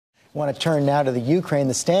I want to turn now to the Ukraine.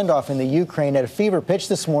 The standoff in the Ukraine at a fever pitch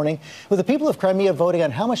this morning, with the people of Crimea voting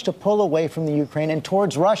on how much to pull away from the Ukraine and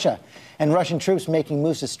towards Russia, and Russian troops making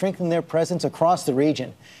moves to strengthen their presence across the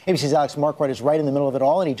region. ABC's Alex Marquardt is right in the middle of it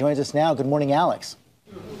all, and he joins us now. Good morning, Alex.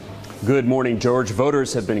 Good morning, George.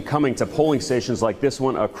 Voters have been coming to polling stations like this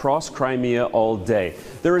one across Crimea all day.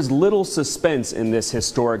 There is little suspense in this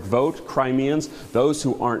historic vote. Crimeans, those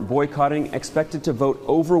who aren't boycotting, expected to vote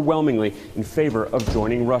overwhelmingly in favor of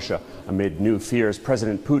joining Russia. Amid new fears,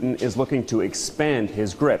 President Putin is looking to expand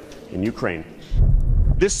his grip in Ukraine.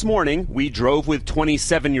 This morning, we drove with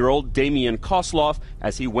 27-year-old Damian Koslov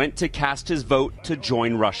as he went to cast his vote to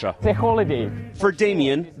join Russia. It's a holiday. For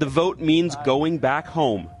Damian, the vote means going back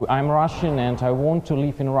home. I'm Russian and I want to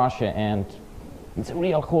live in Russia, and it's a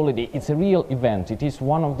real holiday. It's a real event. It is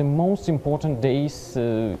one of the most important days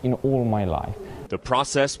in all my life. The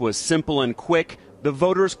process was simple and quick, the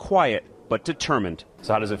voters quiet but determined.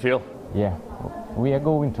 So how does it feel? Yeah, we are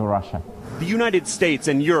going to Russia. The United States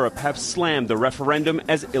and Europe have slammed the referendum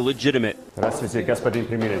as illegitimate.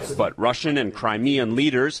 But Russian and Crimean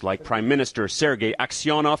leaders, like Prime Minister Sergei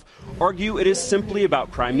Aksyonov, argue it is simply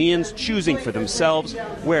about Crimeans choosing for themselves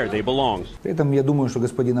where they belong.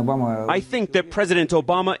 I think that President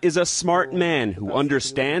Obama is a smart man who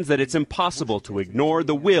understands that it's impossible to ignore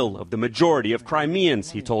the will of the majority of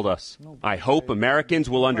Crimeans, he told us. I hope Americans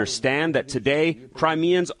will understand that today,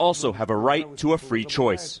 Crimeans also have a right to a free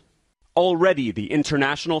choice. Already, the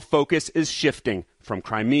international focus is shifting from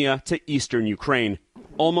Crimea to eastern Ukraine.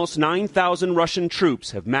 Almost 9,000 Russian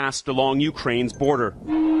troops have massed along Ukraine's border,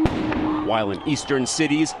 while in eastern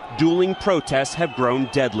cities, dueling protests have grown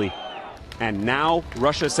deadly. And now,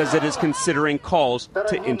 Russia says it is considering calls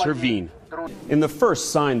to intervene. In the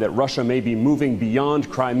first sign that Russia may be moving beyond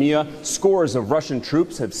Crimea, scores of Russian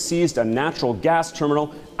troops have seized a natural gas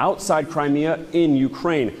terminal outside Crimea in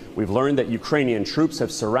Ukraine. We've learned that Ukrainian troops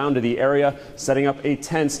have surrounded the area, setting up a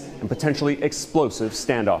tense and potentially explosive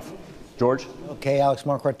standoff. George? Okay, Alex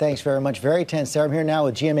Marquardt, thanks very much. Very tense there. I'm here now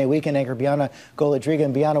with GMA Weekend anchor Bianna Golodryga.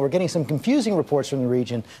 And Bianna, we're getting some confusing reports from the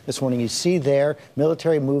region this morning. You see there,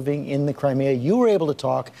 military moving in the Crimea. You were able to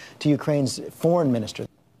talk to Ukraine's foreign minister.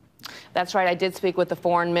 That's right. I did speak with the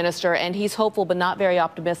foreign minister, and he's hopeful but not very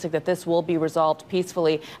optimistic that this will be resolved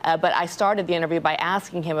peacefully. But I started the interview by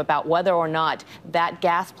asking him about whether or not that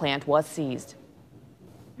gas plant was seized.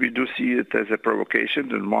 We do see it as a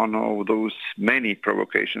provocation, and one of those many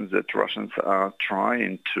provocations that Russians are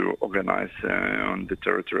trying to organize on the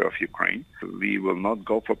territory of Ukraine. We will not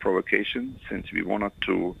go for provocation, since we wanted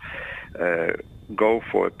to go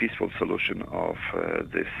for a peaceful solution of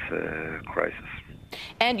this crisis.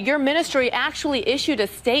 And your ministry actually issued a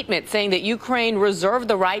statement saying that Ukraine reserved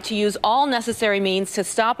the right to use all necessary means to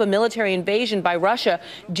stop a military invasion by Russia.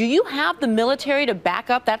 Do you have the military to back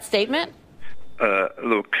up that statement?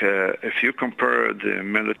 Look, if you compare the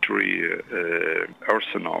military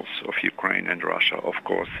arsenals of Ukraine and Russia, of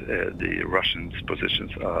course, the Russians'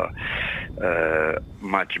 positions are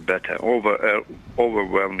much better,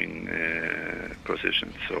 overwhelming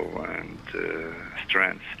positions and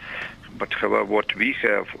strengths. But however, what we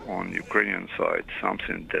have on Ukrainian side,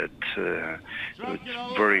 something that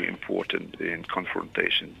is very important in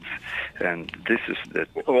confrontations, and this is that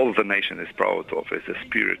all the nation is proud of, is the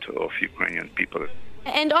spirit of Ukrainian people.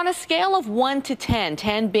 And on a scale of 1 to 10,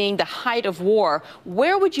 10 being the height of war,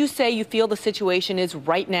 where would you say you feel the situation is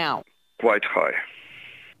right now? Quite high.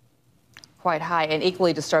 Quite high. And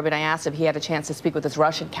equally disturbing, I asked if he had a chance to speak with his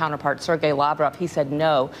Russian counterpart, Sergei Lavrov. He said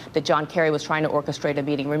no, that John Kerry was trying to orchestrate a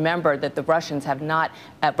meeting. Remember that the Russians have not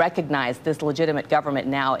recognized this legitimate government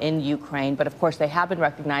now in Ukraine. But, of course, they have been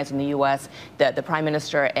recognized in the U.S. The Prime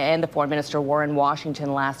Minister and the Foreign Minister were in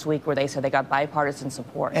Washington last week, where they said they got bipartisan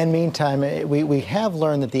support. And meantime, we have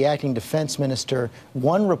learned that the acting defense minister,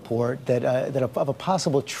 one report that of a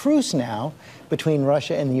possible truce now between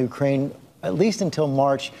Russia and the Ukraine, at least until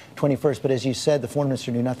March 21st. But as you said, the foreign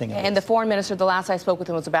minister knew nothing of it. And the foreign minister, the last I spoke with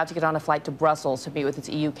him, was about to get on a flight to Brussels to meet with his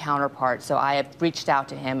EU counterpart. So I have reached out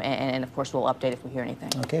to him, and of course, we'll update if we hear anything.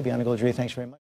 Okay, Bianna Golodryga, thanks very much.